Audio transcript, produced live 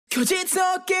虚実を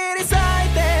切り裂いて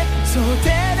想定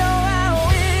の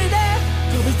青いで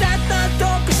飛び立った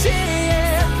特進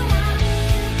へ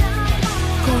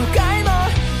後悔も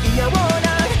嫌をな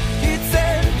必然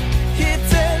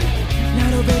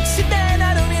なるべくして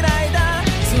なる未来だ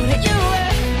それゆえ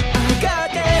上がっ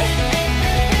て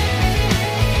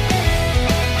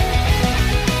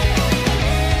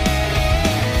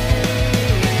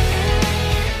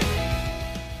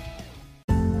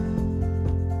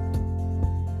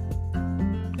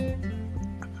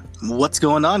What's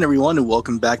going on, everyone, and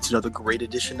welcome back to another great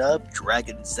edition of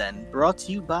Dragon's Den, brought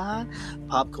to you by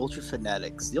Pop Culture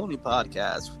Fanatics, the only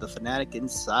podcast for the fanatic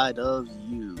inside of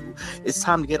you. It's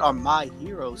time to get our My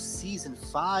Hero Season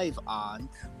 5 on.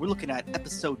 We're looking at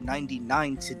episode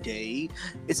 99 today.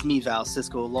 It's me, Val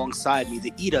Cisco, alongside me,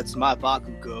 the Ida to my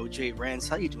Bakugo, Jay Rance.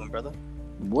 How you doing, brother?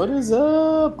 What is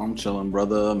up? I'm chilling,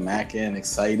 brother. Mackin',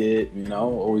 excited,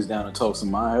 always down to talk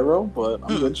some My Hero, but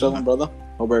I'm good chilling, brother.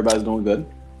 Hope everybody's doing good.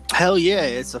 Hell yeah,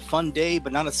 it's a fun day,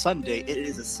 but not a Sunday. It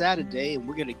is a Saturday, and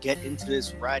we're going to get into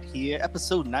this right here.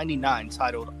 Episode 99,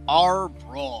 titled Our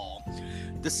Brawl.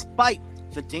 Despite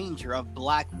the danger of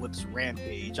Black Whip's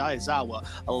rampage, Aizawa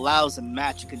allows the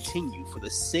match to continue for the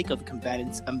sake of the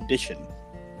combatants' ambition.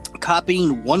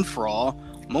 Copying One For All,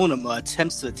 Monoma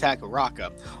attempts to attack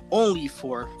Araka, only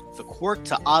for the quirk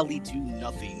to oddly do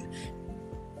nothing.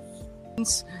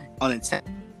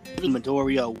 Unintended,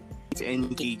 Midoriya to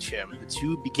engage him. The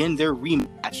two begin their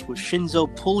rematch with Shinzo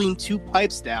pulling two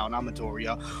pipes down on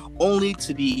Midoriya, only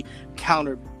to be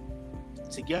countered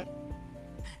together.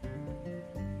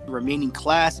 The remaining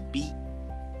Class B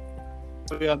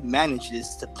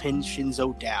manages to pin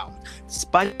Shinzo down,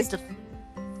 despite his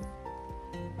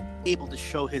able to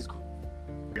show his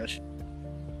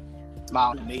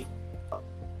smile and make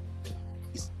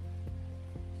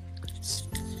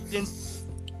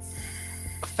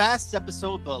fast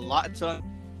episode, but a lot to.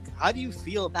 How do you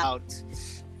feel about?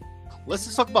 Let's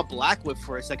just talk about Black Whip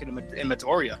for a second in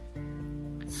Midoriya.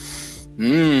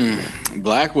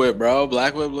 Black Whip, bro.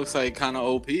 Black Whip looks like kind of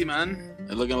OP, man.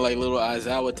 They're looking like little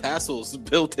Aizawa tassels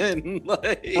built in,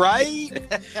 Right?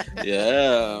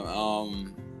 Yeah.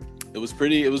 It was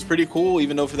pretty cool.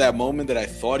 Even though for that moment that I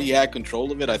thought he had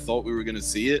control of it, I thought we were gonna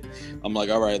see it. I'm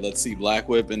like, all right, let's see Black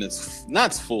Whip in its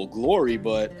not its full glory,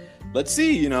 but let's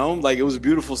see, it was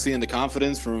beautiful seeing the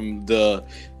confidence from the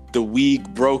weak,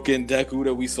 broken Deku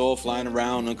that we saw flying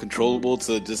around uncontrollable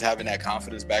to just having that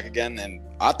confidence back again. And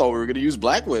I thought we were going to use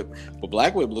Black Whip, but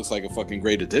Black Whip looks like a fucking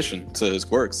great addition to his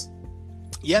quirks.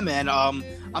 Yeah, man.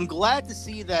 I'm glad to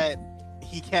see that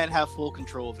he can't have full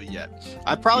control of it yet.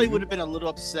 I probably would have been a little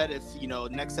upset if,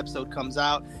 next episode comes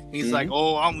out. He's like,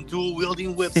 oh, I'm dual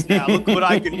wielding whips now. Look what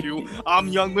I can do. I'm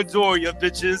young Midoriya,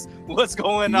 bitches. What's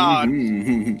going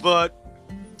on? But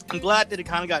I'm glad that it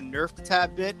kind of got nerfed a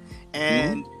tad bit.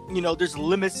 And, there's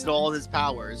limits to all his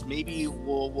powers. Maybe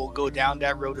we'll go down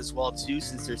that road as well, too,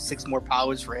 since there's 6 more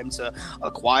powers for him to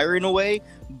acquire in a way.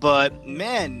 But,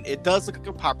 man, it does look like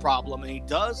a problem. And he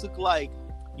does look like,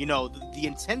 the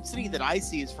intensity that I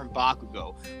see is from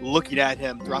Bakugo looking at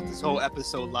him throughout this whole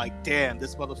episode like, damn,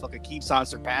 this motherfucker keeps on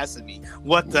surpassing me.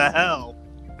 What the hell?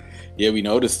 Yeah, we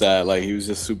noticed that. He was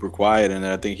just super quiet, and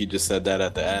I think he just said that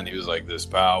at the end. He was like, this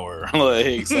power. So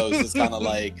it's just kind of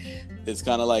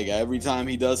like every time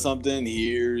he does something,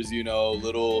 here's,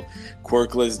 little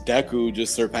quirkless Deku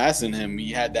just surpassing him.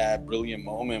 He had that brilliant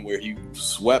moment where he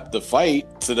swept the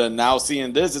fight to the now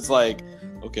seeing this. It's like,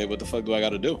 okay, what the fuck do I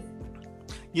got to do?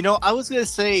 I was going to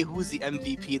say who's the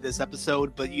MVP this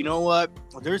episode, but you know what?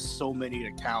 There's so many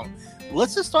to count.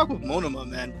 Let's just start with Monoma,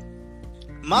 man.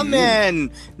 My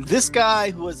man, this guy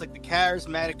who was like the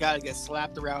charismatic guy that gets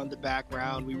slapped around the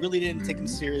background. We really didn't take him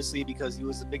seriously because he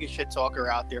was the biggest shit talker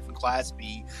out there from Class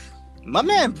B. My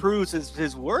man proves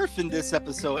his worth in this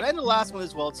episode, and the last one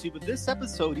as well too. But this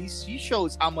episode, he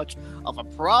shows how much of a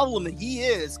problem he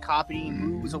is copying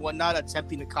moves and whatnot,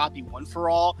 attempting to copy One For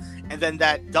All, and then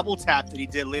that double tap that he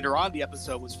did later on in the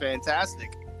episode was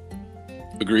fantastic.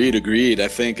 Agreed. I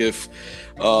think if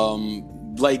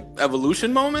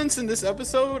evolution moments in this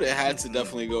episode, it had to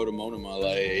definitely go to Monoma.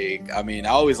 I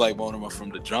always like Monoma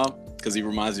from the jump because he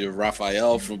reminds me of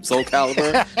Raphael from Soul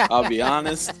Calibur. I'll be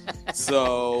honest.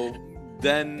 So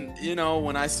then,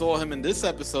 when I saw him in this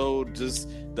episode, just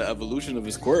the evolution of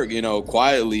his quirk,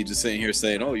 quietly just sitting here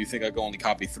saying, oh, you think I can only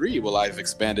copy 3? Well, I've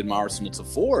expanded my arsenal to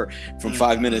 4 from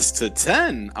 5 minutes to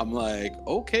 10. I'm like,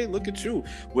 okay, look at you.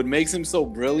 What makes him so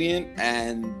brilliant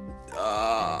and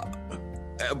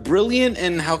brilliant,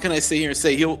 and how can I sit here and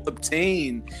say he'll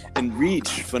obtain and reach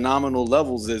phenomenal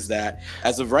levels, is that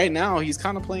as of right now he's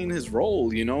kind of playing his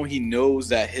role. You know, he knows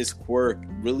that his quirk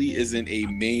really isn't a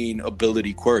main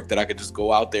ability quirk that I could just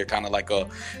go out there kind of like a,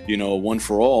 you know, one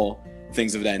for all,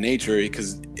 things of that nature,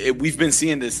 because we've been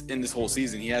seeing this in this whole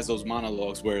season. He has those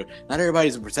monologues where not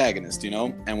everybody's a protagonist, you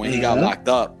know, and when he got locked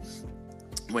up,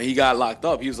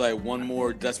 he was like, one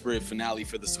more desperate finale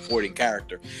for the supporting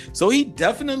character. So he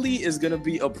definitely is going to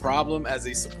be a problem as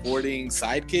a supporting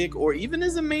sidekick, or even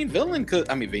as a main villain.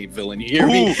 Main villain, you hear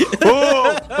me?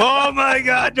 Oh my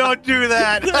God, don't do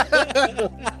that.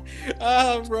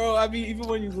 Bro, I mean, even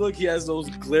when you look, he has those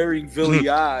glaring villain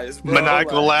eyes. Bro.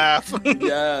 Maniacal laugh.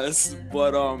 Yes,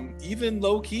 but even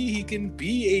low-key, he can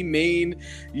be a main,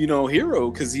 you know, hero,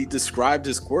 because he described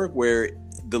his quirk where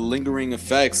the lingering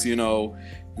effects, you know,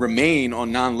 remain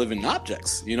on non-living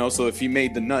objects, you know. So if he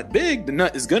made the nut big, the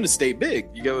nut is gonna stay big.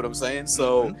 You get what I'm saying?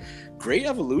 So great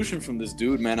evolution from this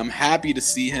dude, man. I'm happy to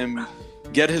see him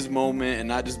get his moment and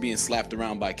not just being slapped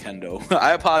around by Kendo.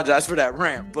 I apologize for that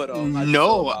rant, but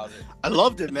no, I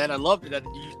loved it, man. I loved it.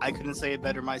 I couldn't say it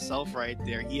better myself right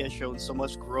there. He has shown so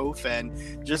much growth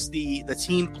and just the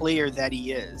team player that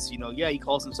he is. You know, yeah, he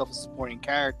calls himself a supporting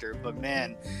character, but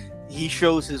man, he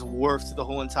shows his worth to the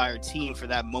whole entire team for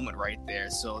that moment right there.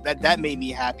 So that made me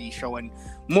happy, showing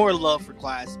more love for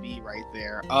Class B right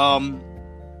there.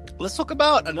 Let's talk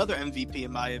about another MVP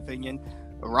in my opinion,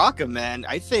 Raka, man.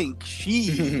 I think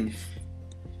she,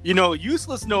 you know,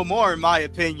 useless no more in my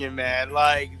opinion, man.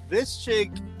 Like, this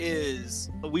chick is,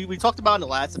 we talked about in the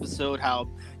last episode how,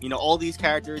 you know, all these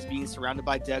characters being surrounded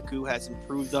by Deku has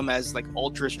improved them as like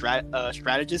ultra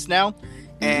strategists now.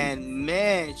 And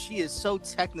man, she is so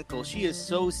technical. She is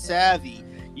so savvy.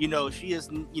 You know, she is,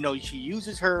 you know, she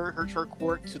uses her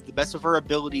quirk to the best of her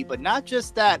ability, but not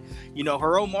just that, you know,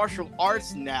 her own martial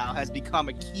arts now has become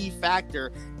a key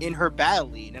factor in her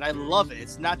battling. And I love it.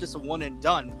 It's not just a one and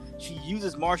done. She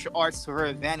uses martial arts to her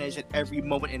advantage at every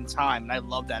moment in time. And I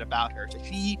love that about her. So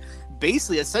she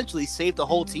basically essentially saved the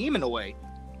whole team in a way.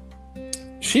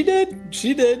 She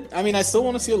did. I mean, I still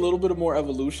want to see a little bit of more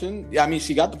evolution. I mean,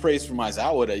 she got the praise from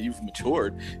Aizawa that you've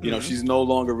matured. You know, she's no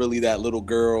longer really that little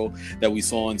girl that we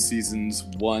saw in seasons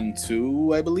 1,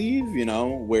 2, I believe, you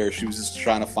know, where she was just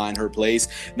trying to find her place.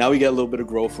 Now we get a little bit of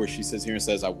growth where she sits here and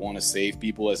says, I want to save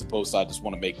people as opposed to I just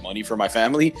want to make money for my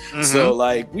family. So,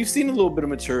 like, we've seen a little bit of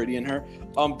maturity in her.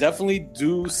 Definitely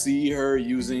do see her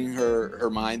using her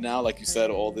mind now. Like you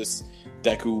said, all this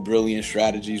Deku brilliant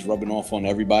strategies rubbing off on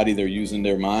everybody. They're using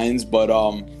their minds, but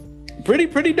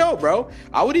pretty dope, bro.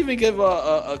 I would even give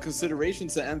a consideration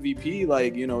to MVP,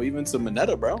 like, you know, even to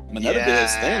Mineta, bro. Mineta did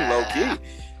his thing low key,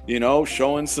 you know,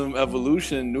 showing some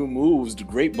evolution, new moves, the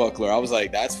great buckler. I was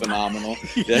like, that's phenomenal.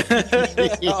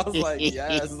 I was like,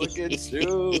 yes, look at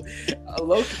you.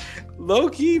 Low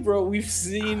key, bro, we've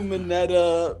seen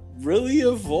Mineta really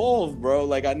evolve, bro.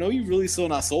 Like, I know you really still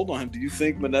not sold on him. Do you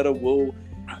think Mineta will,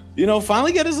 you know,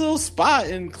 finally get his little spot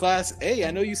in Class A?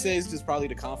 I know you say it's just probably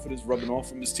the confidence rubbing off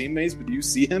from his teammates, but do you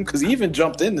see him? Because he even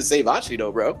jumped in to save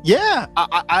Ashido, bro. Yeah,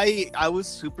 I was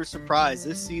super surprised.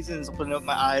 This season is opening up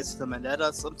my eyes to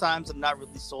Mineta. Sometimes I'm not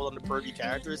really sold on the pervy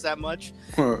characters that much,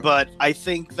 but I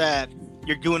think that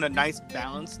you're doing a nice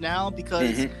balance now,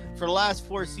 because for the last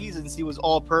 4 seasons he was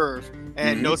all perv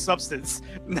and no substance.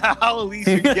 Now at least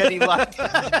you're getting like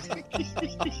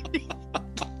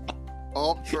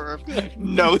all perv,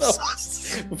 no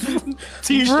substance.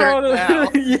 T-shirt now.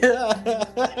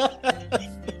 Yeah.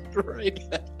 Right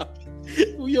now.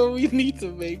 Yo, we need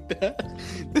to make that.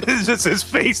 This is just his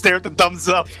face there with the thumbs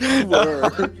up.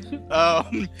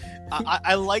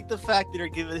 I like the fact that they're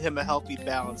giving him a healthy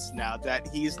balance now, that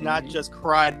he's not just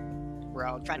crying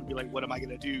around trying to be like, what am I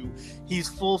gonna do? He's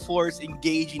full force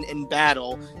engaging in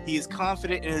battle. He is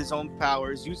confident in his own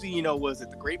powers, using, you know, was it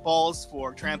the great balls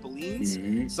for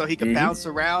trampolines, so he can bounce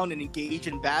around and engage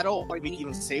in battle, or maybe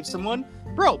even save someone.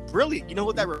 Bro, brilliant. You know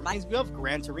what that reminds me of?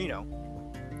 Gran Torino.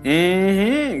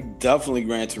 Definitely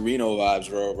Gran Torino vibes,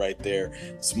 bro, right there.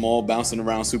 Small, bouncing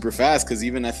around super fast, because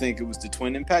even I think it was the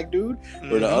Twin Impact dude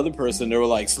or the other person, they were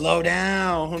like, slow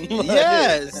down.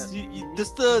 Yes.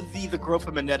 Just the growth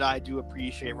of Mineta I do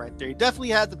appreciate right there. He definitely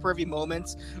had the pervy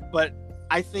moments, but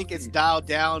I think it's dialed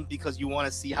down because you want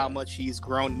to see how much he's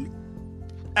grown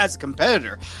as a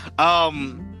competitor.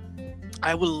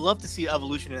 I would love to see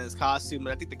evolution in his costume,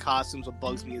 but I think the costume's what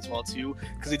bugs me as well too,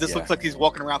 because he just looks like he's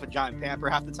walking around with a giant pamper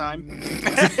half the time.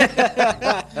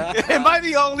 Am I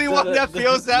the only one that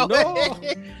feels that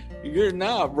way? You're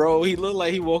not, bro. He looked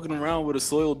like he walking around with a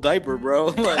soiled diaper, bro.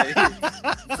 Like,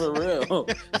 for real.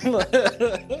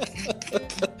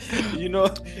 you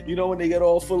know when they get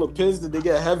all full of piss, that they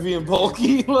get heavy and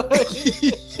bulky. Like,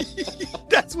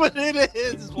 that's what it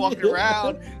is. He's walking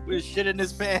around with shit in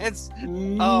his pants.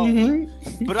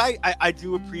 But I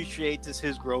do appreciate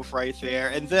his growth right there,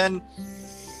 and then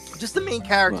just the main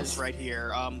characters right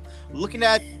here. Looking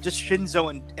at just Shinzo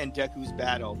and Deku's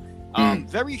battle.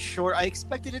 Very short. I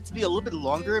expected it to be a little bit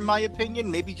longer, in my opinion.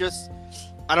 Maybe just,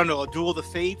 I don't know, a duel of the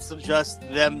fates of just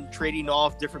them trading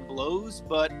off different blows.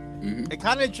 But it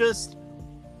kind of just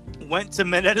went to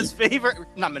Minetta's favor.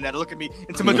 Not Minetta, look at me.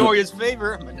 Into Midoriya's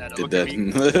favor. Minetta, look at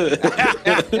me.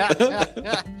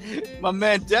 My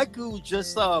man Deku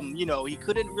just, he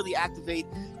couldn't really activate,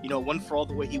 One for All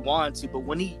the way he wanted to. But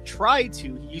when he tried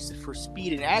to, he used it for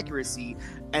speed and accuracy.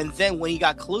 And then when he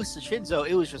got close to Shinzo,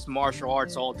 it was just martial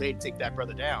arts all day to take that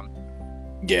brother down.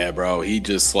 Yeah, bro. He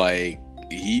just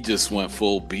went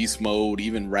full beast mode,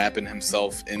 even wrapping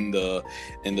himself in the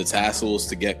tassels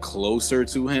to get closer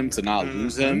to him, to not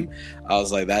lose him. I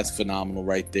was like, that's phenomenal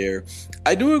right there.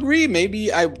 I do agree.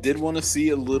 Maybe I did want to see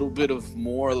a little bit of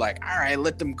more, like, all right,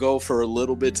 let them go for a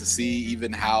little bit to see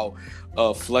even how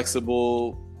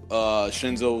flexible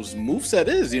Shinzo's moveset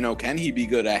is. Can he be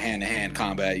good at hand-to-hand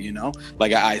combat,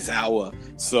 like Aizawa?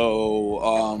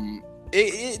 So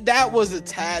that was a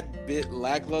tad bit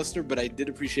lackluster, but I did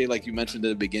appreciate, like you mentioned at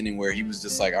the beginning, where he was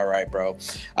just like, all right, bro,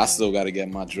 I still got to get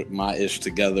my ish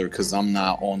together because I'm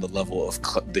not on the level of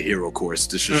the hero course.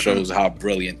 This just shows how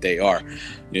brilliant they are,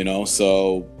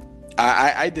 so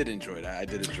I did enjoy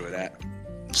that.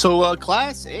 So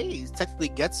Class A technically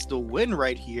gets the win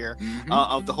right here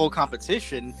of the whole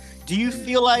competition. Do you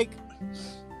feel like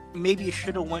maybe it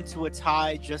should have went to a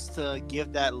tie just to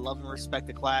give that love and respect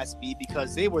to Class B,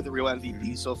 because they were the real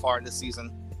MVPs so far in the season?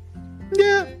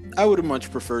 Yeah, I would have much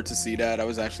preferred to see that. I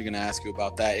was actually going to ask you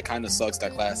about that. It kind of sucks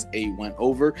that Class A went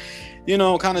over.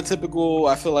 Kind of typical.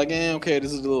 I feel like, okay,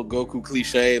 this is a little Goku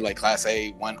cliche. Like, Class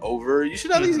A went over. You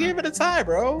should at least give it a tie,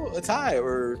 bro. A tie,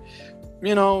 or...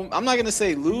 I'm not going to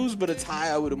say lose, but a tie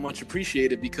I would have much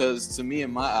appreciated, because to me,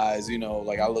 in my eyes,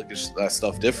 like, I look at that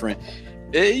stuff different.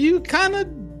 You kind of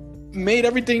made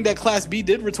everything that Class B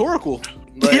did rhetorical.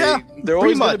 Like, yeah, they're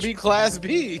always going to be Class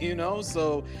B,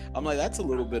 so I'm like, that's a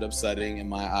little bit upsetting in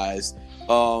my eyes.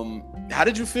 How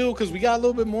did you feel? Because we got a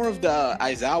little bit more of the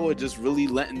Aizawa just really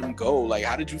letting them go. Like,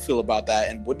 how did you feel about that?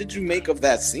 And what did you make of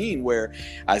that scene where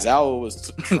Aizawa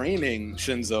was training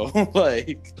Shinzo?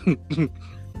 Like...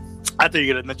 I thought you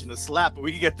were going to mention the slap, but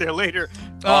we can get there later.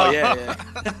 Yeah.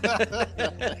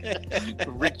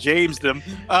 Rick James them.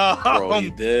 Bro, he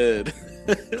did.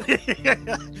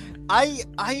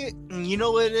 You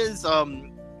know what it is?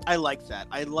 I like that.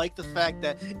 I like the fact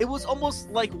that it was almost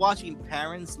like watching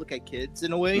parents look at kids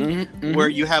in a way, where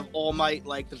you have All Might,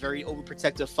 like the very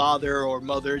overprotective father or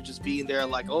mother, just being there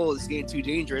like, oh, this is getting too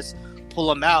dangerous, pull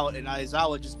them out, and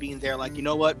Aizawa just being there like, you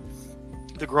know what?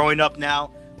 They're growing up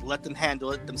now. Let them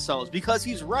handle it themselves, because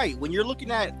he's right. When you're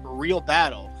looking at real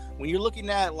battle, when you're looking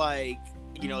at, like,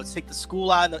 take the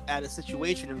school out of a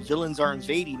situation and villains are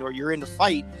invading or you're in a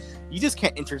fight, you just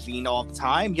can't intervene all the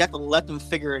time. You have to let them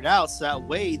figure it out, so that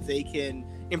way they can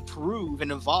improve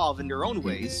and evolve in their own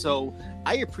ways. So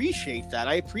I appreciate that.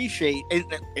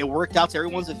 It worked out to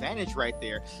everyone's advantage right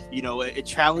there. It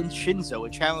challenged Shinzo,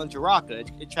 it challenged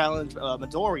Araka, it challenged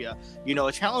Midoriya.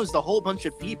 It challenged a whole bunch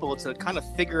of people to kind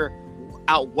of figure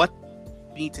out what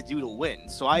we need to do to win.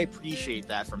 So I appreciate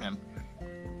that from him.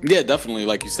 Yeah, definitely.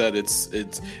 Like you said, it's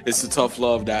the tough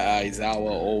love that Aizawa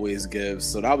always gives.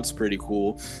 So that was pretty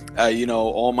cool.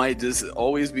 All Might just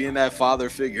always being that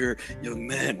father figure. Young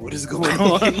man, what is going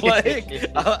on? Like,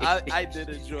 I did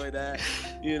enjoy that.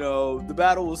 The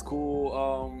battle was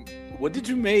cool. What did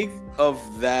you make of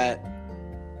that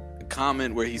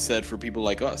comment where he said, for people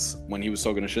like us, when he was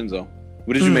talking to Shinzo?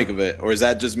 What did you make of it? Or is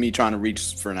that just me trying to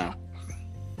reach for now?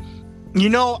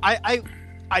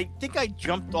 I think I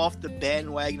jumped off the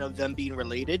bandwagon of them being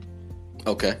related.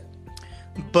 Okay.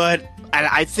 But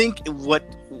I think what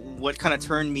kind of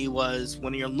turned me was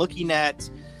when you're looking at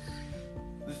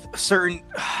certain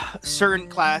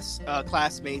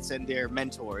classmates and their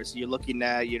mentors. You're looking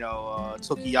at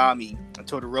Tokiyami and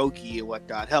Todoroki and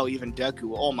whatnot. Hell, even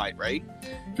Deku, All Might, right?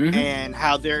 Mm-hmm. And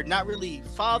how they're not really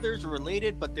fathers or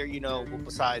related, but they're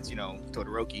besides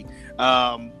Todoroki,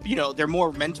 they're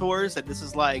more mentors. And this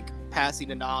is like passing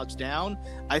the knowledge down.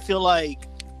 I feel like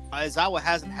Aizawa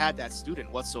hasn't had that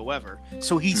student whatsoever,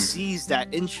 so he sees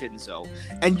that in Shinzo,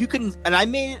 and I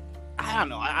don't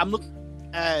know. I'm looking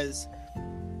as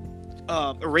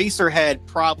Eraserhead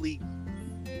probably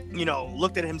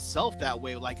looked at himself that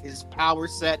way. Like his power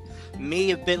set may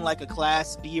have been like a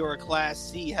class B or a class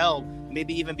C, hell,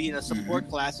 maybe even being a support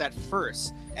class at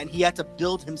first. And he had to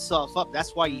build himself up.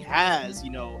 That's why he has, I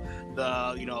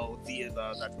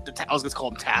was gonna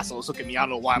call them tassels. Look at me, I don't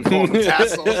know why I'm calling them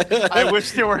tassels. I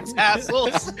wish there were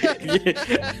tassels.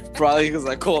 Yeah, probably because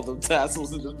I called them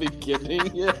tassels in the beginning.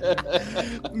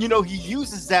 He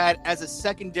uses that as a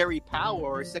secondary power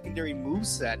or a secondary move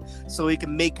set, so he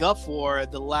can make up for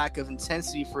the lack of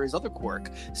intensity for his other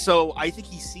quirk. So I think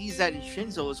he sees that in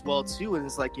Shinzo as well too, and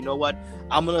it's like, you know what,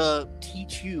 I'm gonna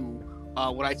teach you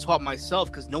what I taught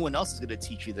myself, because no one else is gonna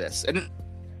teach you this, and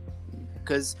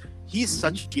because he's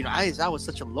such, Aizawa was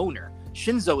such a loner.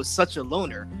 Shinzo is such a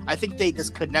loner. I think they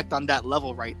just connect on that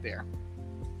level right there.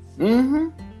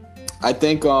 I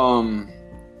think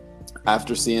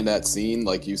after seeing that scene,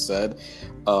 like you said,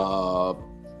 I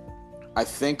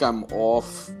think I'm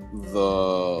off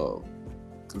the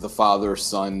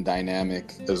father-son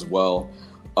dynamic as well.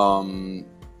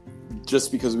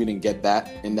 Just because we didn't get that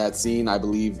in that scene. I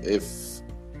believe if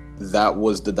that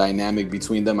was the dynamic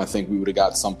between them, I think we would have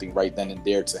got something right then and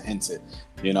there to hint it,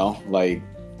 like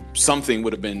something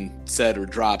would have been said or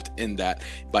dropped in that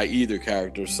by either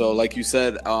character. So like you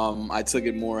said, I took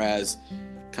it more as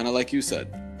kind of like you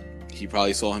said, he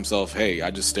probably saw himself, hey,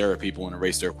 I just stare at people and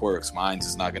erase their quirks. Mine's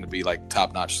is not going to be like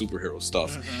top-notch superhero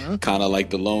stuff. Kind of like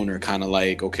the loner, kind of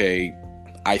like, okay,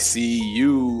 I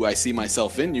see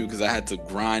myself in you because I had to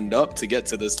grind up to get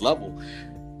to this level.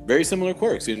 Very similar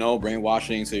quirks,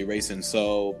 brainwashing to erasing.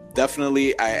 So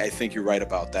definitely, I think you're right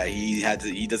about that.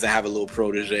 He doesn't have a little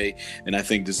protege, and I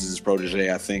think this is his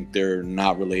protege. I think they're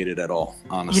not related at all,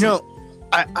 honestly.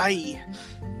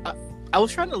 I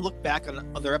was trying to look back on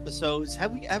other episodes.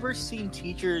 Have we ever seen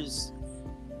teachers,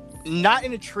 not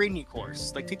in a training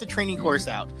course, like take the training course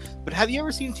out, but have you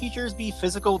ever seen teachers be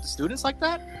physical with students like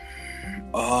that?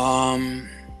 I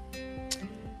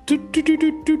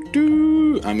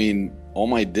mean, All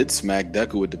Might did smack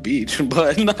Deku at the beach,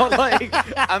 but no, like,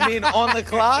 I mean, on the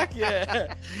clock,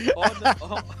 yeah.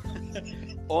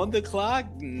 On the clock,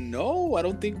 no, I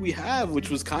don't think we have, which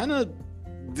was kind of,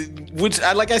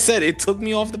 like I said, it took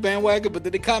me off the bandwagon, but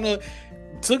then it kind of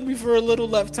took me for a little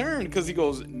left turn, because he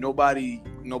goes, nobody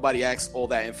asks all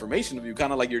that information of you,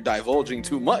 kind of like you're divulging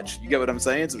too much. You get what I'm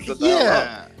saying? So shut the hell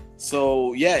up.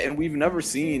 So, yeah, and we've never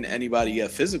seen anybody get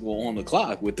physical on the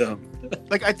clock with them.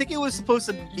 Like, I think it was supposed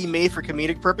to be made for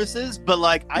comedic purposes, but,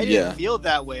 like, I didn't feel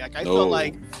that way. Like, I felt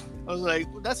like, I was like,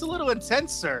 that's a little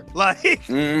intense, sir. Like,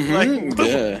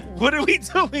 what are we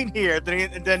doing here?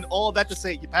 And then all that to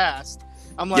say you passed.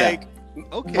 I'm like,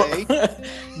 okay.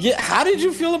 Yeah, how did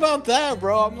you feel about that,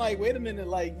 bro? I'm like, wait a minute,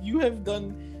 like, you have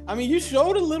done... I mean, you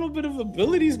showed a little bit of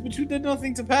abilities, but you did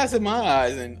nothing to pass in my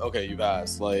eyes. And, okay, you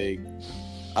passed. Like...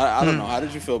 I don't know. How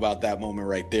did you feel about that moment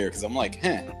right there? Because I'm like,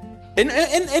 and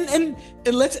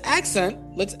let's accent.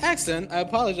 I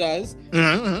apologize.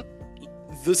 The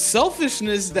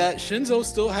selfishness that Shinzo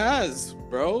still has,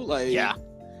 bro. Like,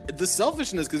 the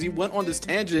selfishness, because he went on this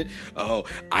tangent. Oh,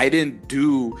 I didn't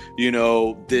do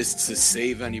this to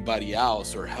save anybody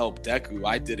else or help Deku.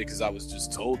 I did it because I was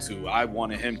just told to. I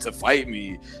wanted him to fight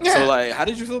me. So, like, how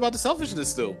did you feel about the selfishness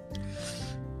still?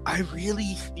 I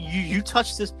really, you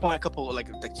touched this point a couple,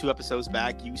 like 2 episodes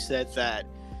back. You said that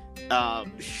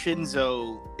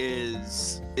Shinzo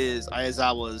is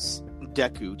Aizawa's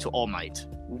Deku to All Might.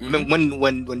 When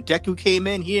Deku came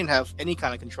in, he didn't have any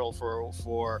kind of control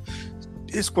for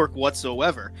his quirk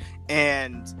whatsoever.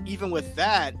 And even with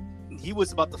that, he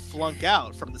was about to flunk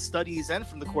out from the studies and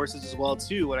from the courses as well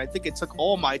too. And I think it took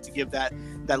All Might to give that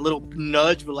little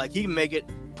nudge, but like, he can make it,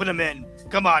 put him in.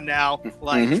 Come on now,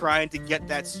 like trying to get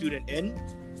that student in.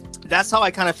 That's how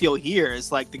I kind of feel here. It's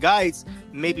like the guy's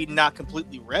maybe not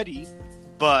completely ready,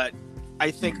 but I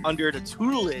think under the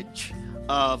tutelage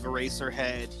of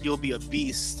Eraserhead, he'll be a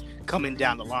beast coming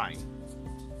down the line.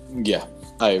 Yeah,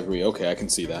 I agree. Okay, I can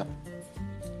see that.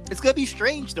 It's gonna be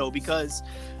strange though, because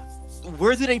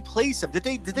where did they place him? Did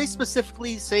they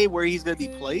specifically say where he's gonna be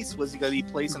placed? Was he gonna be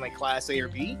placed in like class A or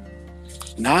B?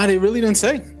 Nah, they really didn't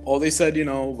say. All they said, at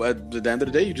the end of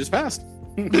the day, you just passed.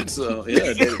 So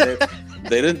yeah,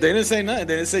 they didn't say nothing.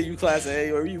 They didn't say you class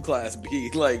A or you class B.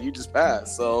 Like, you just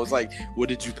passed. So it's like, what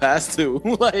did you pass to?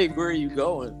 Like, where are you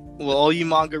going? Well, all you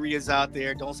manga readers out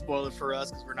there, don't spoil it for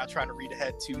us, because we're not trying to read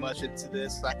ahead too much into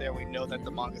this. Out there, we know that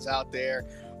the manga's out there,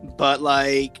 but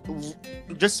like,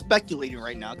 just speculating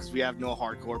right now because we have no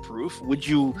hardcore proof.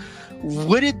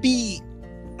 Would it be?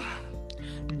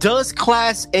 Does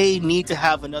Class A need to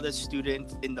have another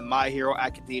student in the My Hero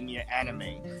Academia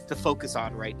anime to focus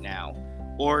on right now?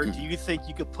 Or do you think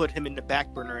you could put him in the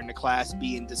back burner in the Class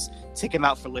B and just take him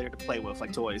out for later to play with,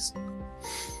 like toys?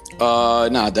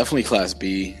 Nah, definitely Class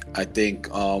B. I think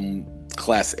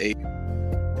Class A.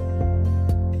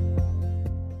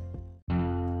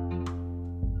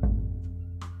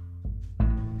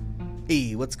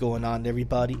 Hey, what's going on,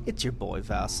 everybody? It's your boy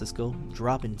Val Cisco,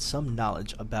 dropping some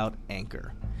knowledge about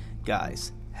Anchor.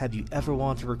 Guys, have you ever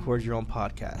wanted to record your own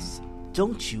podcast?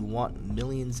 Don't you want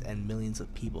millions and millions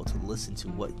of people to listen to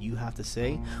what you have to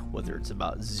say? Whether it's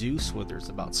about Zeus, whether it's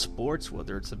about sports,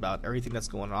 whether it's about everything that's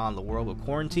going on in the world with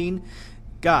quarantine?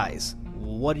 Guys,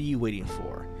 what are you waiting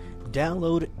for?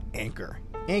 Download Anchor.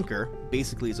 Anchor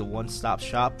basically is a one-stop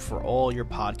shop for all your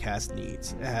podcast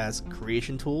needs. It has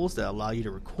creation tools that allow you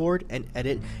to record and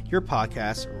edit your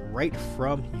podcast right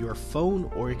from your phone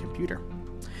or your computer.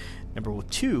 Number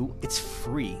 2, it's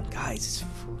free. Guys, it's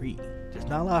free. There's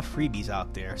not a lot of freebies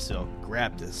out there, so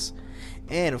grab this.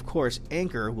 And of course,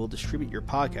 Anchor will distribute your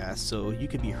podcast so you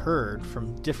can be heard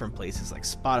from different places like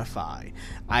Spotify,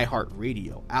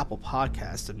 iHeartRadio, Apple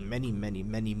Podcasts, and many, many,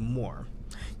 many more.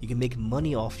 You can make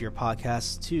money off your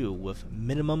podcasts too with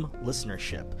minimum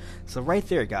listenership. So right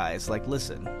there, guys,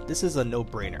 listen, this is a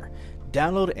no-brainer.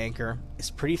 Download Anchor.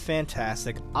 It's pretty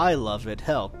fantastic. I love it.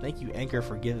 Hell, thank you, Anchor,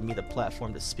 for giving me the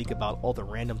platform to speak about all the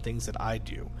random things that I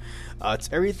do. It's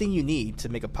everything you need to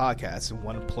make a podcast in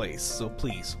one place. So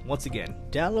please, once again,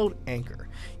 download Anchor.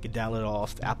 You can download it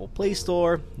off the Apple Play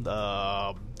Store,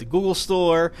 the Google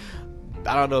Store.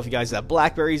 I don't know if you guys have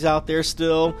Blackberries out there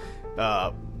still.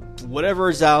 Whatever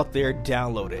is out there,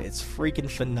 download it. It's freaking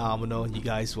phenomenal. You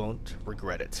guys won't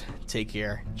regret it. Take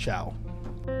care. Ciao.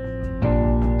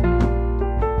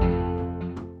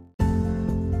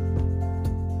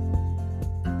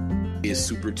 Is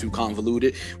super too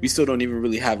convoluted. We still don't even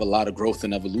really have a lot of growth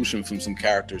and evolution from some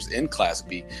characters in Class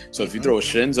B. So if you throw a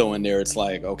Shinzo in there, it's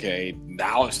like, okay,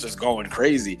 now it's just going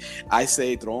crazy. I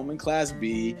say throw him in Class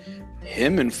B.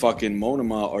 Him and fucking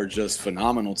Monoma are just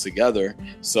phenomenal together.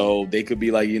 So they could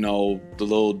be like, the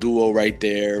little duo right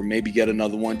there. Maybe get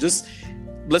another one. Just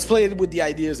let's play it with the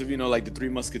ideas of, like the Three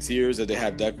Musketeers that they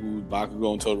have Deku,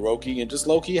 Bakugo, and Todoroki, and just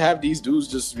low-key have these dudes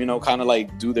just, kind of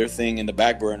like do their thing in the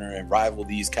back burner and rival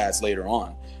these cats later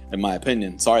on, in my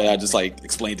opinion. Sorry, I just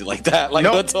explained it like that.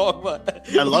 No talk, but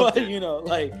I love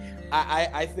it.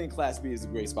 I think Class B is a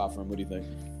great spot for him. What do you think?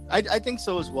 I think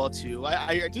so as well, too.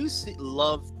 I do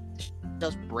love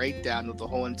just breakdown of the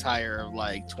whole entire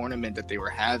tournament that they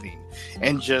were having,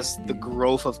 and just the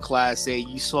growth of Class A.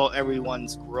 You saw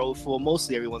everyone's growth, well,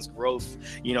 mostly everyone's growth,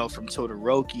 from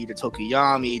Todoroki to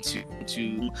Tokoyami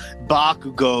to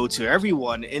Bakugo to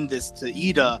everyone in this, to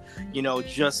Ida,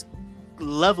 just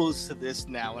levels to this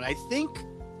now. And I think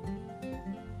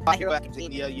My Hero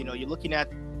Academia, you're looking at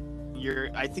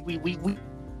I think we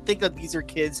think that these are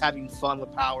kids having fun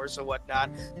with powers or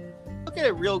whatnot. Look at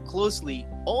it real closely.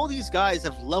 All these guys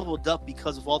have leveled up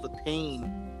because of all the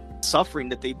pain, suffering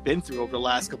that they've been through over the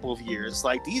last couple of years.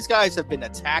 These guys have been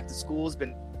attacked. The school's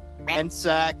been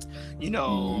ransacked.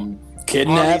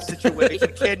 Kidnapped.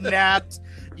 Kidnapped.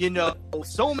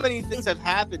 So many things have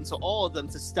happened to all of them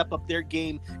to step up their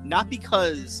game, not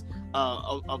because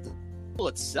of the school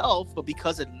itself, but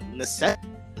because of necessity,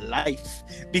 life.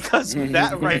 Because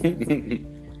that right.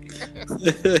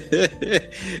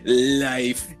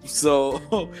 Life. So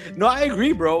no, I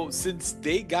agree, bro. Since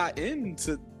they got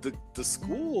into the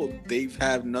school, they've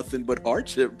had nothing but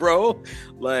hardship, bro.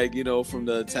 From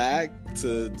the attack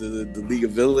to the League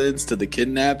of Villains to the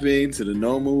kidnapping to the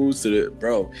Nomus to the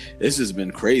bro, it's just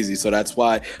been crazy. So that's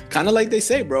why, kind of like they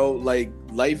say, bro,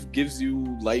 life gives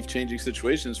you life-changing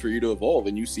situations for you to evolve,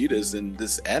 and you see this in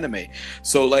this anime.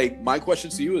 So my question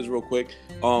to you is real quick,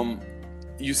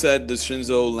 you said the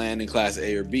Shinzo land in Class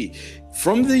A or B.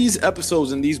 From these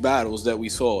episodes and these battles that we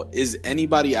saw, is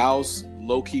anybody else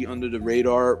low-key under the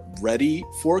radar ready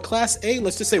for Class A?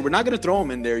 Let's just say we're not going to throw them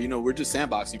in there. We're just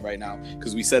sandboxing right now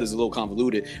because we said it's a little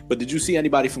convoluted. But did you see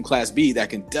anybody from Class B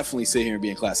that can definitely sit here and be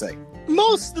in Class A?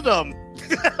 Most of them.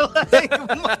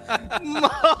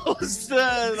 Most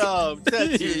of them.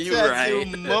 Tetsu, right.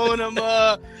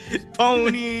 Monoma,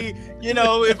 Pony.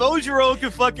 If Ojiro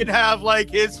could fucking have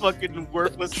his fucking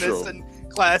worthlessness in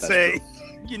Class A,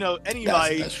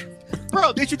 anybody. That's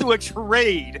bro, they should do a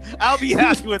trade. I'll be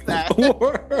happy with that.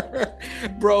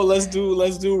 Bro, let's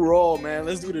do Raw, man.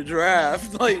 Let's do the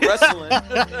draft, wrestling.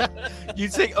 You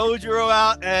take Ojiro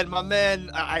out, and my man,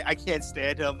 I can't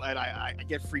stand him, and I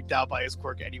get freaked out by his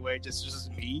quirk anyway.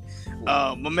 Just me.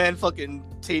 My man, fucking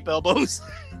tape elbows.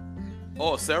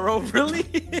 Oh, Sero, really?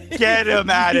 Get him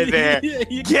out of there.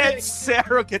 Get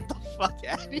Sero. Get the fuck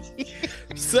out of here.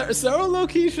 Sarah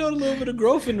low-key showed a little bit of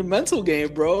growth in the mental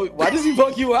game, bro. Why does he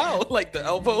bug you out? Like the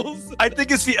elbows? I think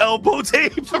it's the elbow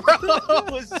tape, bro.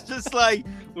 It's just like,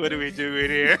 what are we doing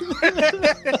here?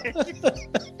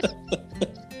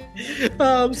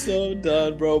 I'm so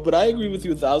done, bro. But I agree with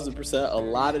you 1,000%. A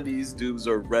lot of these dudes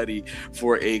are ready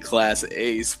for a Class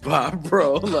A spot,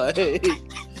 bro. Like,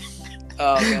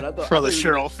 oh man, for the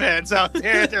Cheryl fans out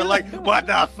there, they're like, what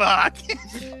the fuck?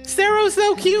 Sarah's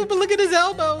so cute, but look at his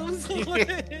elbows.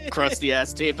 Crusty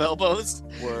ass tape elbows.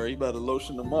 Word, you better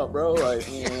lotion them up, bro. Like,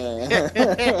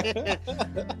 yeah.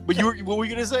 But what were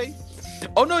you gonna say?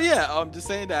 Oh no, yeah. I'm just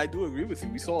saying that I do agree with you.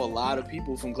 We saw a lot of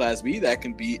people from Class B that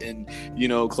can be in,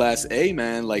 Class A,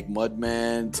 man, like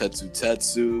Mudman,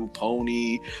 Tetsu,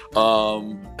 Pony.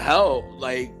 Hell,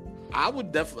 like I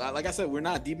would definitely, like I said, we're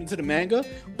not deep into the manga,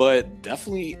 but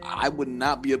definitely I would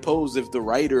not be opposed if the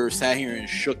writer sat here and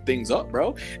shook things up,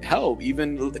 bro. Hell,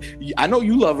 even I know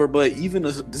you love her, but even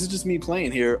this is just me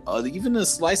playing here. Even a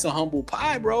slice of humble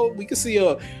pie, bro. We could see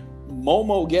a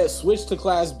Momo get switched to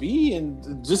Class B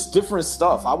and just different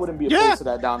stuff. I wouldn't be opposed to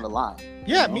that down the line.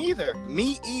 Yeah, me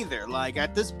either. Like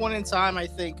at this point in time, I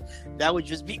think that would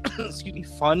just be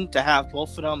fun to have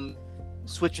both of them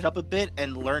switch it up a bit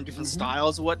and learn different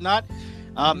styles and whatnot.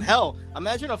 Hell,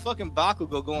 imagine a fucking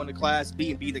Bakugo going to Class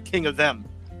B and be the king of them.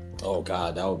 Oh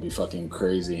god, that would be fucking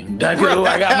crazy. Deku,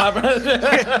 I got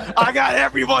my I got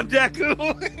everyone, Deku.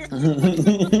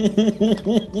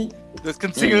 Just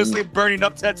continuously burning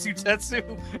up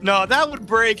Tetsu. No, that would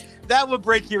break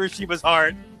Hiroshita's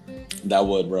heart. That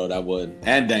would, bro. That would.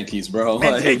 And Denki's, bro.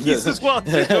 And Denki's as well,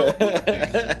 too.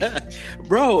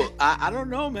 Bro, I don't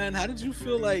know, man. How did you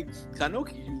feel like... I know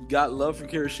you got love for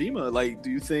Kirishima. Like,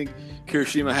 do you think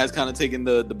Kirishima has kind of taken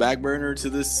the back burner to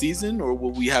this season? Or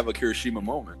will we have a Kirishima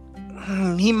moment?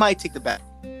 He might take the back.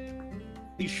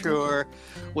 Be sure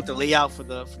what the layout for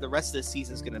the rest of the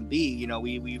season is going to be.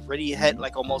 We've already had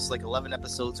almost 11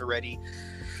 episodes already.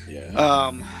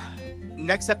 Yeah.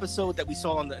 Next episode that we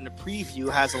saw in the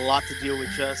preview has a lot to deal with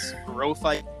just growth.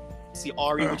 I see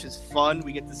Ari, which is fun.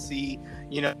 We get to see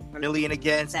Million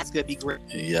again. So that's gonna be great.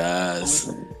 Yes.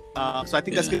 So I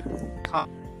think that's good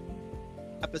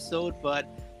episode. But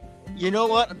you know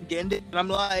what? I'm getting it, and I'm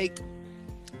like,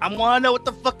 I want to know what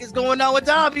the fuck is going on with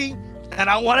Dabi, and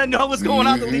I want to know what's going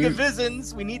on with the League of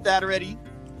Visions. We need that already.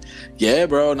 Yeah,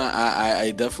 bro. No,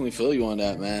 I definitely feel you on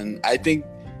that, man. I think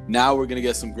now we're gonna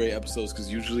get some great episodes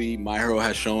because usually My Hero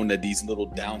has shown that these little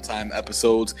downtime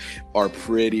episodes are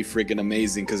pretty freaking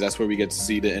amazing because that's where we get to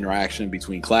see the interaction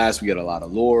between class. We get a lot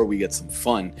of lore, we get some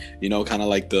fun, kind of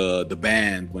like the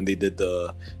band when they did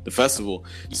the festival.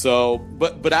 So,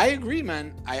 but I agree,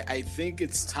 man. I think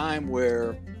it's time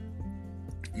where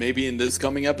maybe in this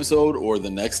coming episode or the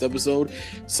next episode,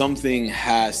 something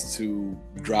has to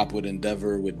drop with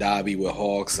Endeavor, with Dabi, with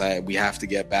Hawks. We have to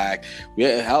get back.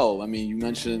 Hell, I mean, you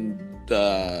mentioned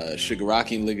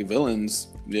Shigaraki and League of Villains,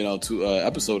 2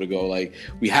 episode ago. Like,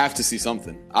 we have to see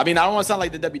something. I mean, I don't want to sound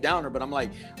like the Debbie Downer, but I'm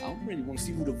like, I don't really want to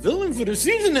see who the villain for the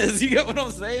season is. You get what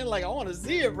I'm saying? Like, I want to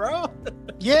see it, bro.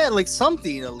 Yeah, like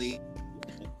something elite.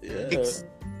 Yeah.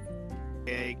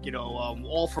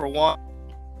 All for one.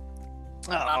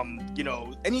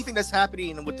 Anything that's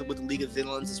happening with the League of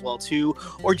Villains as well too,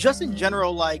 or just in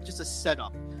general, like just a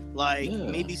setup,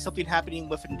 maybe something happening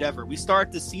with Endeavor. We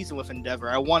start the season with Endeavor.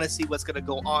 I want to see what's going to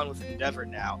go on with Endeavor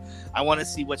now. I want to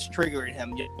see what's triggering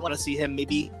him. I want to see him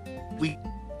maybe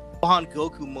on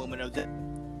Goku moment of that.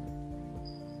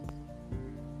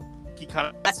 He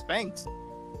kind of spanked.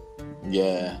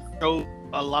 Yeah. So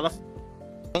a lot of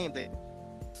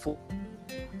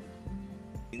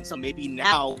so maybe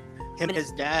now him and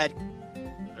his dad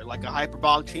are like a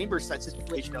hyperbolic chamber set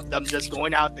situation of them just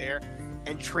going out there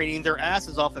and training their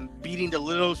asses off and beating the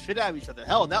little shit out of each other.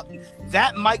 Hell,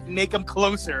 that might make them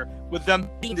closer with them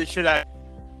beating the shit out.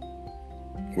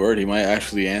 Word, he might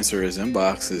actually answer his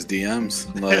inbox, his DMs.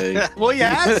 Like, well, you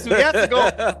have to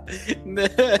go.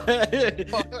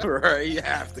 Right, you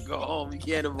have to go home. You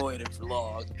can't avoid it for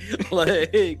long.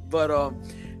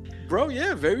 Bro,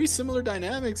 yeah, very similar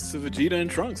dynamics to Vegeta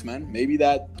and Trunks, man. Maybe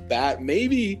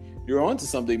maybe you're onto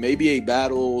something. Maybe a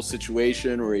battle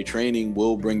situation or a training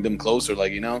will bring them closer.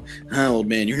 Like, old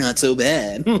man, you're not so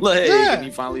bad. And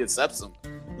he finally accepts him.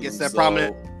 Gets that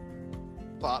prominent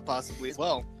possibly as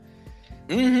well.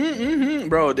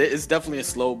 Bro, it's definitely a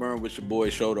slow burn with your boy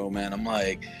Shoto, man. I'm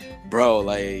like, bro,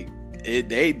 they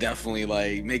definitely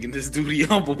making this duty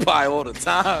humble pie all the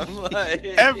time,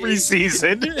 every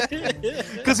season,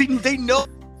 because they know.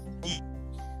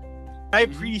 I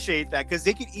appreciate that because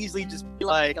they could easily just be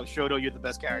like, "I'm Shoto, you're the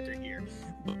best character here."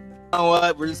 know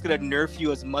what? We're just gonna nerf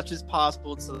you as much as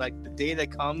possible. So like the day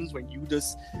that comes when you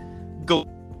just go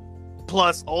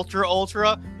plus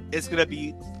ultra, it's gonna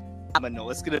be phenomenal.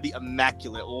 It's gonna be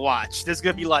immaculate. Watch. There's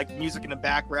gonna be like music in the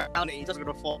background, and he's just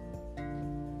gonna fall.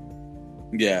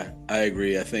 Yeah, I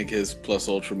agree. I think his plus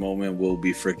ultra moment will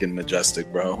be freaking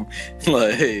majestic, bro.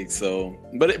 Like so,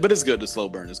 but it's good. The slow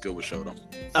burn is good with Shoto.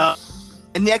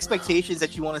 And the expectations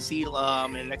that you want to see in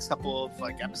the next couple of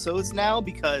like episodes now,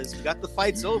 because we got the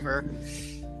fights over.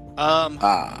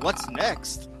 What's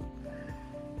next?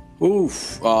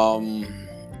 Oof.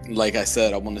 Like I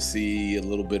said, I want to see a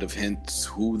little bit of hints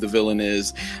who the villain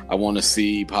is. I want to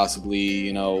see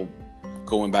possibly,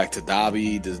 going back to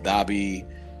Dabi. Does Dabi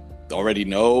already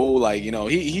know? Like,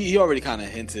 he already kind of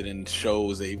hinted and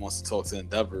shows that he wants to talk to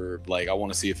Endeavor. Like, I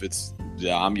want to see if it's,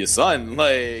 I'm your son.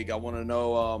 Like, I want to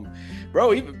know,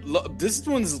 bro, this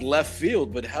one's left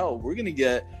field, but hell, we're going to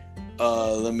get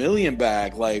Lemillion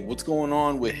back. Like, what's going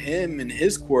on with him and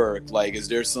his quirk? Like, is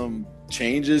there some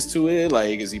changes to it?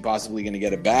 Like, is he possibly going to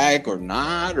get it back or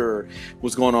not? Or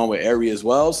what's going on with Eri as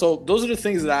well? So those are the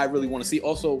things that I really want to see.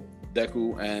 Also,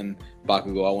 Deku and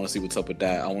Bakugo, I want to see what's up with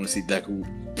that. I want to see Deku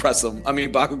press him. I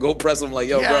mean, Bakugo press him like,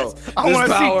 yo, bro. I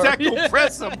want to see Deku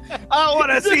press him. I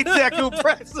want to see Deku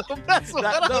press him. That's what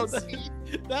I want to see.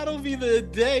 That'll be the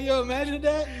day. Yo, imagine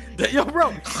that. Yo,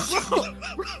 bro.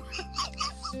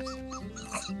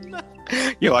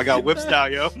 Yo, I got whips now,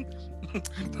 yo.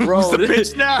 Bro, who's the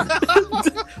bitch now?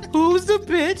 Who's the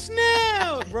bitch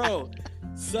now, bro?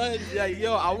 Son,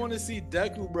 yo, I want to see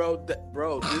Deku, bro.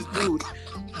 Bro, this dude.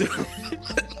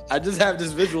 I just have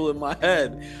this visual in my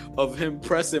head of him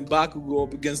pressing Bakugo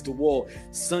up against the wall.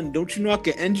 Son, don't you know I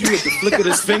can end you with the flick of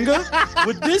this finger?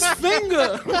 With this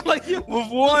finger, like with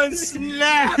one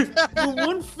snap, with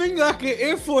one finger, I can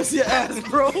Air Force your ass,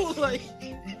 bro. Like,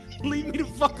 leave me the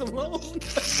fuck alone.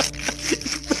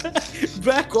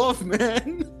 Back off,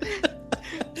 man.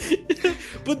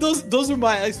 But those are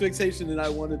my expectations, and I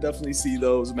want to definitely see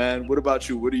those, man. What about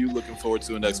you? What are you looking forward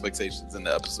to in expectations in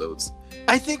the episodes?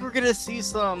 I think we're gonna see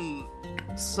some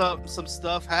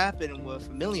stuff happen with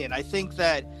Lemillion. I think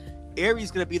that Eri's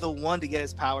gonna be the one to get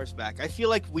his powers back. I feel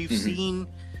like we've seen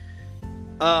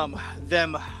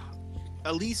them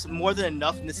at least more than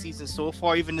enough in the season so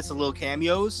far, even just a little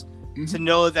cameos, to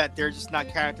know that they're just not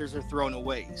characters are thrown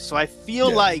away. So I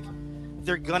feel like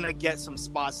they're gonna get some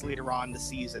spots later on in the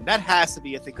season. That has to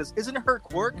be a thing, because isn't her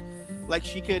quirk like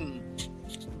she can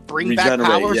bring back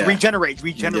powers, regenerate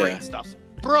stuff,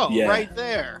 bro? Right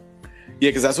there. Yeah,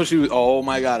 because that's what she was. Oh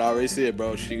my god, I already see it,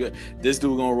 bro. This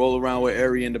dude gonna roll around with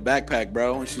Eri in the backpack,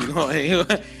 bro, and she's going.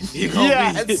 He's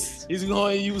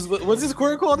going to use what's his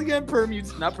quirk called again?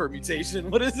 Not permutation.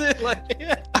 What is it? Like,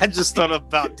 I just thought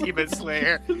about Demon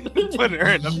Slayer, putting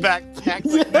her in the backpack.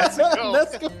 Like,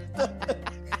 let's go.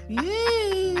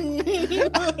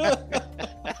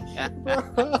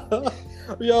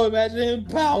 Yo, imagine him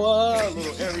power, a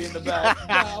little area in the back,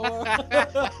 power.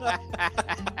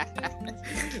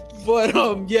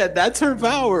 But yeah, that's her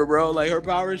power, bro. Like, her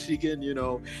power, she can,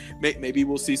 maybe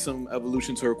we'll see some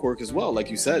evolution to her quirk as well. Like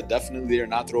you said, definitely they're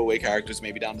not throwaway characters.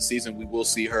 Maybe down the season we will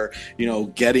see her,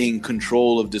 getting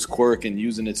control of this quirk and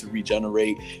using it to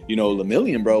regenerate,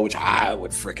 Lemillion, bro, which I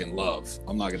would freaking love.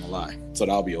 I'm not gonna lie. So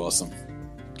that'll be awesome.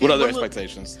 What other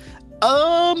expectations?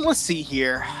 Let's see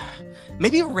here.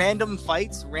 Maybe random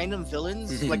fights, random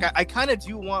villains. Like, I kind of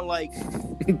do want like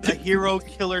a hero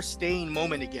killer Stain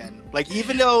moment again. Like,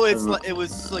 even though it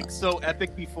was like so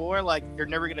epic before, like you're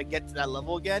never gonna get to that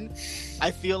level again. I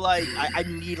feel like I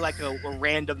need like a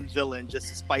random villain just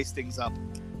to spice things up.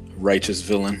 Righteous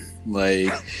villain,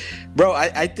 like, bro,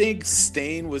 I think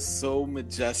Stain was so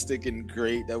majestic and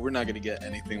great that we're not gonna get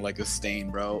anything like a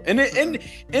Stain, bro. And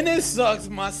it sucks.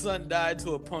 My son died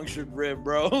to a punctured rib,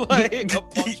 bro. Like a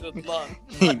punctured lung.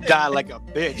 He died like a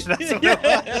bitch. That's what it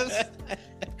was.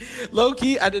 Low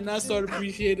key, I did not start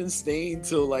appreciating Stain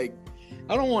till like,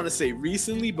 I don't want to say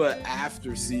recently, but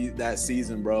after that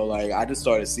season, bro. Like, I just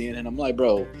started seeing it, and I'm like,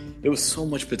 bro, there was so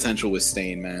much potential with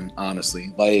Stain, man.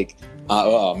 Honestly, like.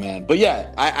 Oh man, but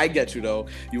yeah, I get you though.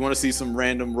 You want to see some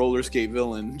random roller skate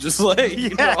villain, just like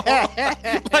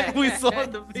like we saw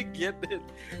in the beginning.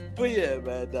 But yeah,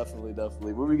 man, definitely. What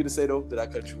were we gonna say though? Did I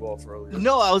cut you off earlier?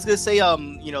 No, I was gonna say, a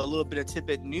little bit of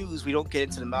tidbit news. We don't get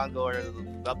into the manga or the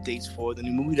updates for the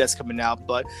new movie that's coming out,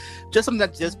 but just something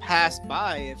that just passed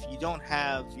by. If you don't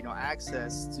have,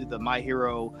 access to the My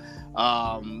Hero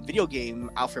video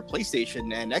game out for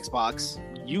PlayStation and Xbox,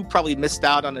 you probably missed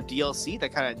out on a DLC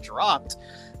that kind of dropped.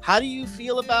 How do you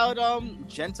feel about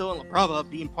Gento and La Prava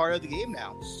being part of the game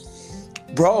now?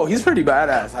 Bro, he's pretty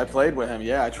badass. I played with him.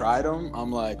 Yeah, I tried him.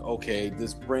 I'm like, okay,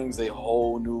 this brings a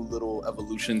whole new little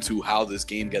evolution to how this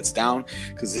game gets down.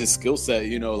 Because his skill set,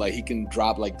 you know, like he can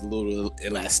drop like the little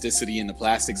elasticity in the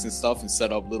plastics and stuff and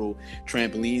set up little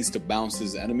trampolines to bounce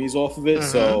his enemies off of it.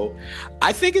 So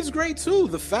I think it's great too.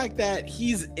 The fact that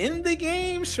he's in the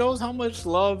game shows how much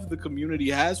love the community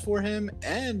has for him.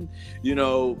 And, you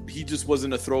know, he just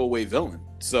wasn't a throwaway villain.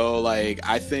 So, like,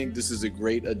 I think this is a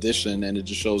great addition, and it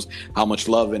just shows how much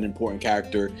love an important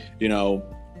character, you know,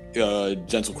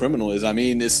 Gentle Criminal is. I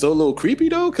mean, it's still a little creepy,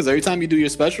 though, because every time you do your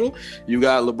special, you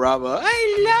got La Brava,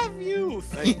 I love you,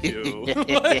 thank you.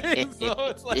 So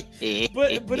it's like,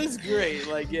 but it's great.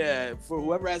 Like, yeah, for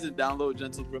whoever hasn't downloaded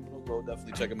Gentle Criminal, go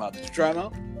definitely check him out. Did you try him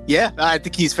out? Yeah, I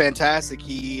think he's fantastic.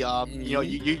 He, you know,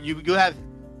 you have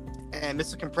and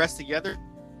Mr. Compressed together.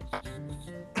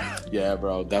 Yeah,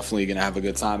 bro, definitely gonna have a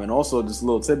good time. And also, just a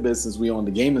little tidbit since we on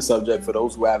the gaming subject, for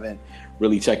those who haven't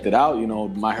really checked it out, you know,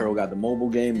 My Hero got the mobile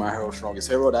game, My Hero Strongest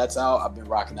Hero, that's out. I've been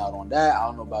rocking out on that. I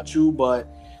don't know about you, but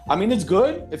I mean, it's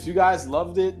good. If you guys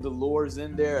loved it, the lore's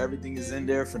in there, everything is in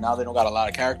there. For now, they don't got a lot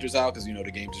of characters out because, you know,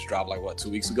 the game just dropped like 2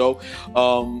 weeks ago.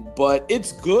 But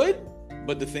it's good.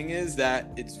 But the thing is that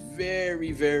it's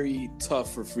very, very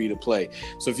tough for free to play.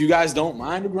 So if you guys don't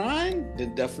mind the grind,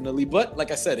 then definitely. But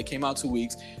like I said, it came out 2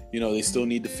 weeks. You know, they still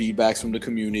need the feedbacks from the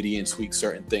community and tweak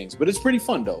certain things. But it's pretty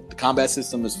fun, though. The combat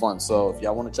system is fun. So if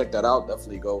y'all want to check that out,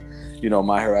 definitely go, you know,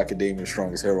 My Hero Academia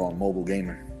Strongest Hero on mobile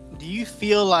gaming. Do you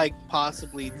feel like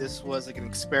possibly this was like an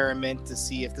experiment to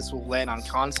see if this will land on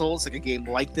consoles? Like a game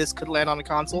like this could land on a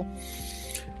console?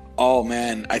 Oh,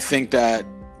 man. I think that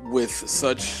with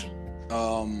such...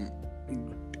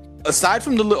 aside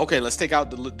from let's take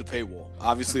out the paywall.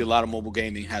 Obviously, a lot of mobile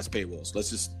gaming has paywalls. Let's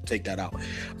just take that out.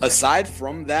 Aside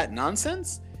from that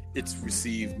nonsense, it's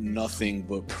received nothing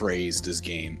but praise, this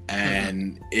game,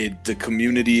 and the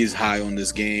community is high on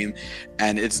this game,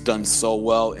 and it's done so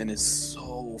well, and it's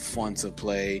so fun to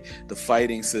play. The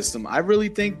fighting system, I really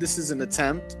think this is an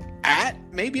attempt at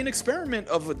maybe an experiment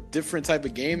of a different type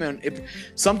of game, and if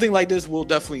something like this will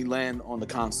definitely land on the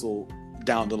console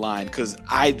down the line, because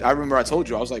I remember I told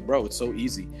you, I was like, bro, it's so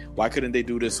easy. Why couldn't they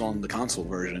do this on the console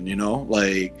version? You know,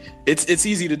 like it's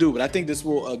easy to do. But I think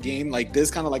a game like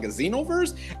this, kind of like a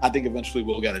Xenoverse, I think eventually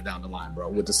we'll get it down the line, bro,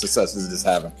 with the successes this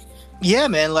having. Yeah,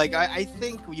 man. Like I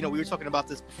think, you know, we were talking about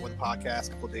this before the podcast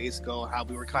a couple of days ago, how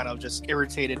we were kind of just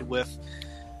irritated with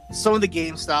some of the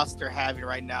game styles that they're having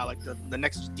right now. Like the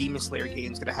next Demon Slayer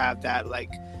game is gonna have that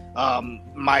like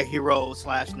My Hero /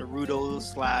 Naruto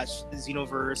 /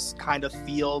 Xenoverse kind of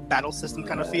feel, battle system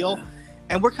kind of feel,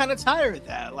 and we're kind of tired of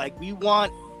that. Like, we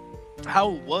want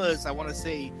how it was, I want to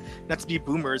say, not to be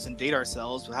boomers and date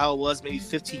ourselves, but how it was maybe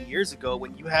 15 years ago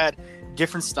when you had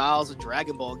different styles of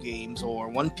Dragon Ball games or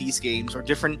One Piece games or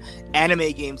different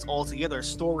anime games altogether, a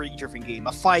story-driven game,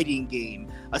 a fighting game,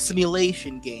 a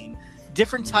simulation game.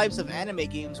 Different types of anime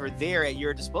games are there at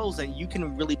your disposal, and you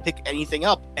can really pick anything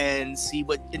up and see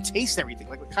and taste everything,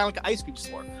 like kind of like an ice cream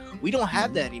store. We don't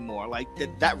have that anymore. Like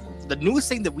the newest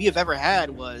thing that we have ever had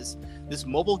was this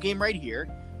mobile game right here,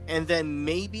 and then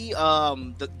maybe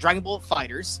the Dragon Ball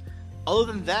Fighters.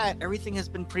 Other than that, everything has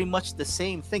been pretty much the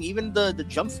same thing. Even the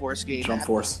Jump Force game,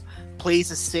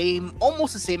 plays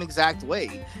almost the same exact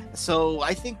way. So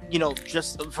I think, you know,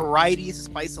 just variety is the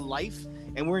spice of life.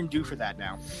 And we're in due for that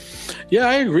now. Yeah,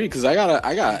 I agree, because I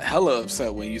got hella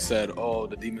upset when you said, oh,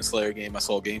 the Demon Slayer game, I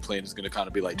saw gameplay and it's going to kind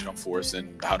of be like Jump Force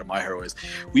and How to My Hero is.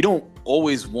 We don't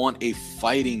always want a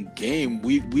fighting game.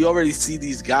 We already see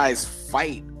these guys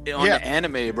fight on the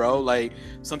anime, bro. Like,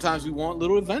 sometimes we want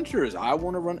little adventures. I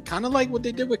want to run kind of like what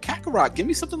they did with Kakarot. Give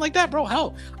me something like that, bro.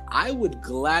 Hell, I would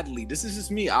gladly, this is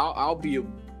just me, I'll be a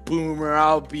boomer,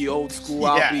 I'll be old school,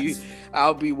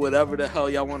 I'll be whatever the hell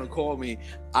y'all want to call me.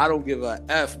 I don't give a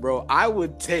F, bro. I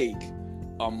would take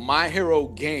a My Hero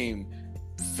game,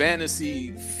 Final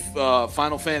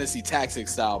Fantasy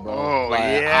Tactics style, bro. Oh, like,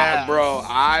 yeah.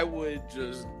 I would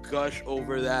just gush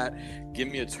over that. Give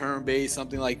me a turn-based,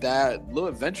 something like that. Little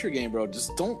adventure game, bro.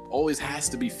 Just don't always has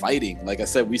to be fighting. Like I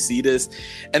said, we see this,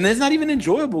 and it's not even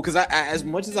enjoyable, because I as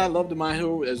much as I love the My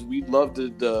Hero, as we love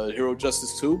the Hero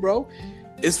Justice 2, bro,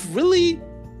 it's really...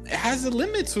 it has a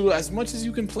limit to as much as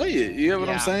you can play it. You know what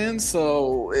I'm saying?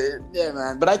 So, yeah,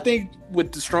 man. But I think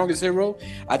with the Strongest Hero,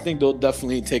 I think they'll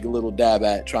definitely take a little dab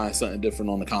at trying something different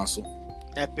on the console.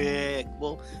 Epic.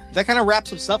 Well, that kind of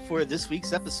wraps us up for this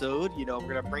week's episode. You know,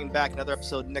 we're gonna bring back another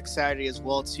episode next Saturday as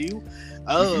well too.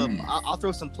 I'll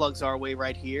throw some plugs our way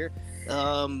right here.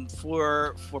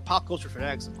 For Pop Culture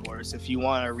Fanatics, of course, if you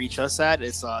want to reach us at,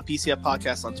 it's PCF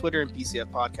Podcast on Twitter and PCF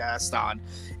Podcast on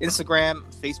Instagram.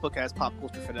 Facebook has Pop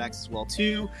Culture Fanatics as well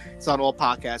too. It's on all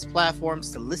podcast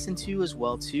platforms to listen to as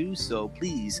well too, so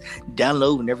please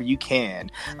download whenever you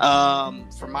can.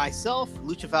 For myself,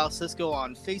 Lucha Val Cisco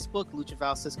on Facebook, Lucha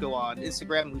Val Cisco on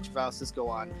Instagram, Lucha Val Cisco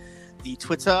on the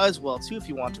Twitter as well too, if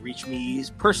you want to reach me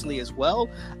personally as well.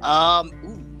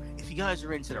 If you guys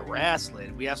are into the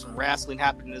wrestling, we have some wrestling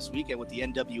happening this weekend with the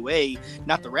NWA,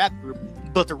 not the rap group,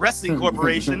 but the Wrestling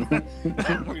Corporation. We're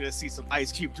gonna see some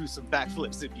Ice Cube do some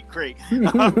backflips. It'd be great.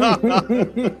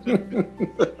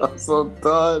 I'm so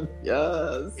done.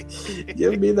 Yes,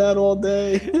 give me that all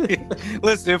day.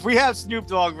 Listen, if we have Snoop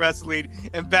Dogg wrestling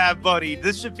and Bad Bunny,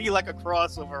 this should be like a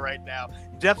crossover right now,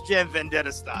 Def Jam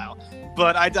Vendetta style.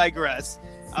 But I digress.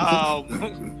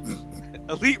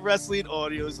 Elite Wrestling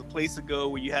Audio is the place to go,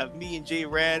 where you have me and Jay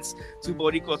Rance, two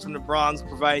Boricuas from the Bronx,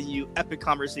 providing you epic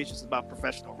conversations about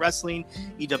professional wrestling.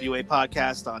 EWA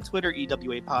Podcast on Twitter,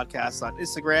 EWA Podcast on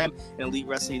Instagram, and Elite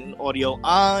Wrestling Audio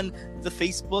on the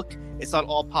Facebook. It's on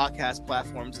all podcast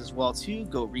platforms as well too.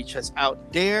 Go reach us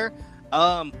out there.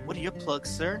 What are your plugs,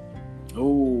 sir?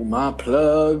 Oh, my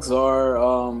plugs are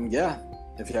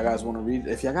if y'all guys want to read,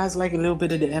 if y'all guys like a little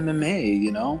bit of the MMA,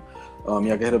 you know, y'all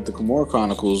can hit up the Kimura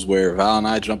Chronicles, where Val and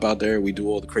I jump out there. We do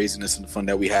all the craziness and the fun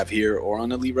that we have here, or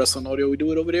on Elite Wrestling Audio, we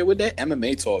do it over there with that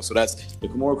MMA talk. So that's the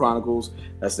Kimura Chronicles.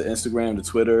 That's the Instagram, the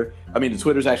Twitter. I mean, the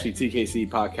Twitter's actually TKC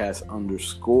Podcast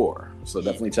 _. So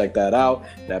definitely check that out.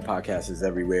 That podcast is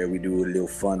everywhere. We do a little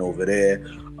fun over there.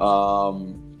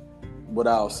 What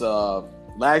else?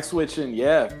 Lag switching.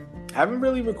 Yeah, haven't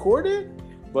really recorded,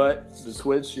 but the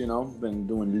Twitch, you know, been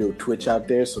doing a little Twitch out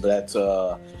there. So that's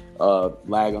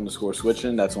lag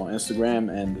 _switching. That's on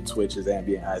Instagram, and the Twitch is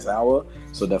Ambient Aizawa.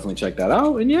 So definitely check that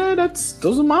out. And yeah,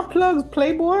 those are my plugs,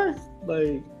 Playboy.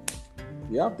 Like,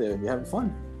 we out there, we having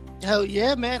fun. Hell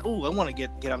yeah, man. Oh, I want to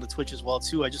get on the Twitch as well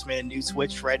too. I just made a new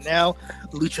Twitch right now,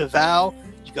 Lucha Val.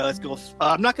 You guys go.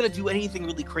 I'm not gonna do anything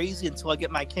really crazy until I get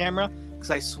my camera,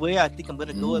 because I swear I think I'm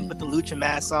gonna go and put the Lucha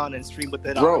mask on and stream with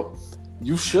it Bro, on.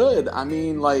 You should. I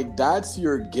mean, like, that's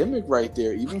your gimmick right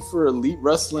there. Even for Elite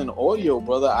Wrestling Audio,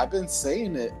 brother, I've been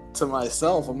saying it to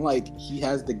myself. I'm like, he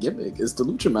has the gimmick. It's the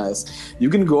Lucha mask. You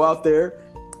can go out there,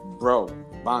 bro.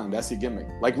 Bang, that's your gimmick.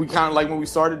 Like, we kind of, like when we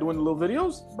started doing the little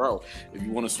videos, bro. If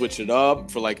you want to switch it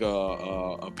up for like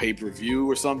a pay-per-view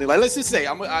or something, like, let's just say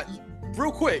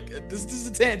real quick, this is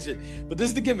a tangent, but this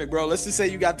is the gimmick, bro. Let's just say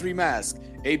you got 3 masks,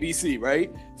 A, B, C,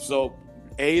 right? So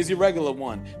A is your regular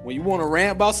one. When you want to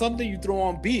rant about something, you throw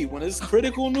on B. When it's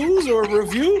critical news or a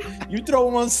review, you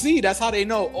throw on C. That's how they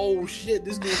know, oh shit,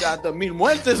 this dude got the Mil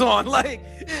Muertes on. Like,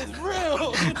 it's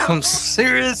real. You know? I'm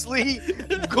seriously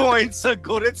going to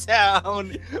go to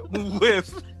town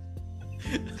with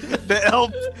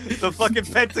the fucking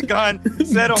Pentagon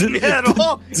set on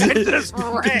metal and just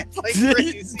rant like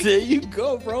crazy. There you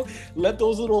go, bro. Let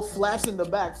those little flaps in the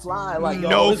back fly. Like,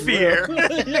 no fear.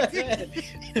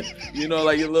 You know,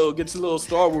 like get your little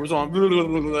Star Wars on.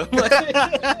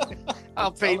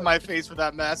 I'll paint my face for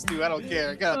that mask too. I don't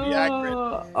care. I gotta be accurate.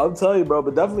 I'll tell you, bro.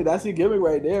 But definitely, that's your gimmick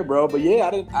right there, bro. But yeah,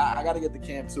 I gotta get the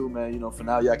cam too, man. You know, for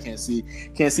now, y'all can't see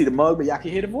the mug, but y'all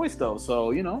can hear the voice though.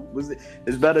 So you know,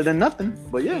 it's better than nothing.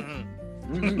 But yeah.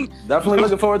 Definitely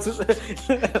looking forward to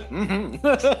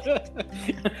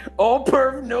all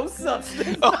perv, no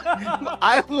substance.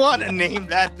 I want to name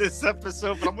that this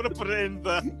episode, but I'm gonna put it in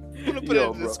the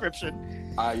description.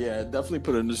 Yeah, definitely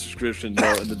put it in the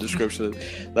description.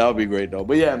 That would be great though.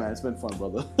 But yeah, man, it's been fun,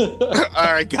 brother.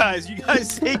 All right, guys, you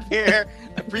guys take care.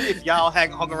 If y'all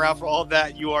hung around for all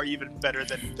that, you are even better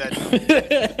than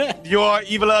you are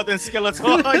eviler than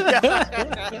Skeletor.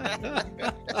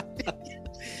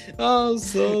 I'm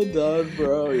so done,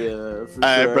 bro. Yeah, for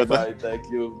all sure. Right, brother.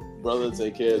 Thank you, brother.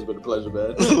 Take care. It's been a pleasure,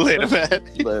 man. Later, man.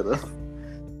 Later.